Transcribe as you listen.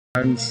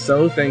I'm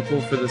so thankful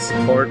for the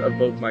support of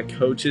both my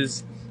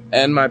coaches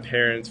and my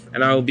parents,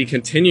 and I will be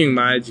continuing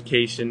my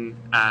education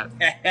at...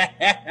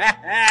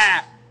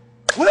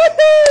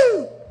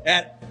 Woohoo!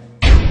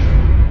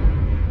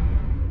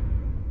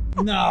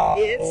 No.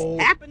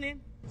 It's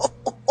happening.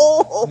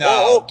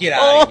 No, get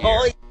out of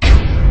here.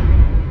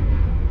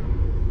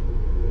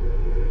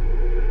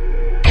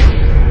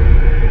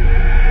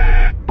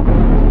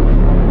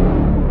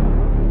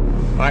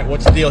 All right,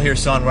 what's the deal here,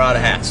 son? We're out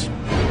of hats.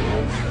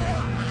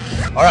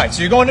 All right,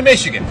 so you're going to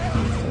Michigan?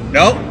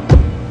 No.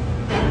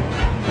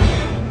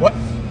 What?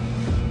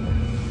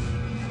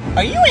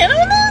 Are you in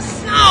on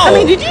this? No. I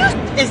mean, did you?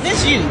 Is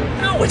this you?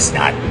 No, it's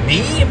not me.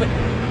 But,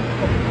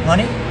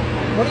 honey,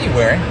 what are you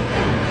wearing?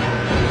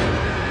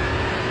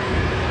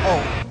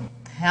 Oh,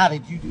 how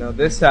did you do? No,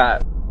 this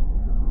hat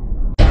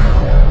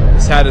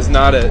is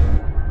not it.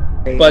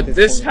 But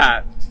this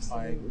hat,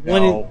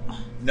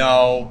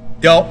 No,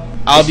 don't.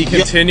 I'll be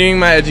continuing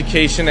my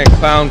education at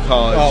Clown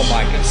College. Oh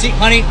my God. See,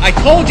 honey, I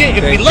told you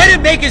if we let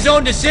him make his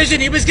own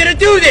decision, he was gonna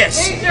do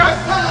this.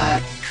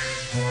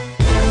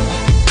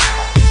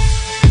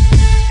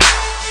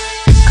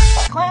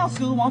 Clown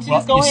school, won't you Well,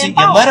 just go you ahead see, and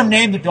you follow? let him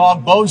name the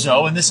dog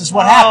Bozo, and this is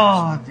what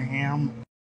happened. Oh, damn.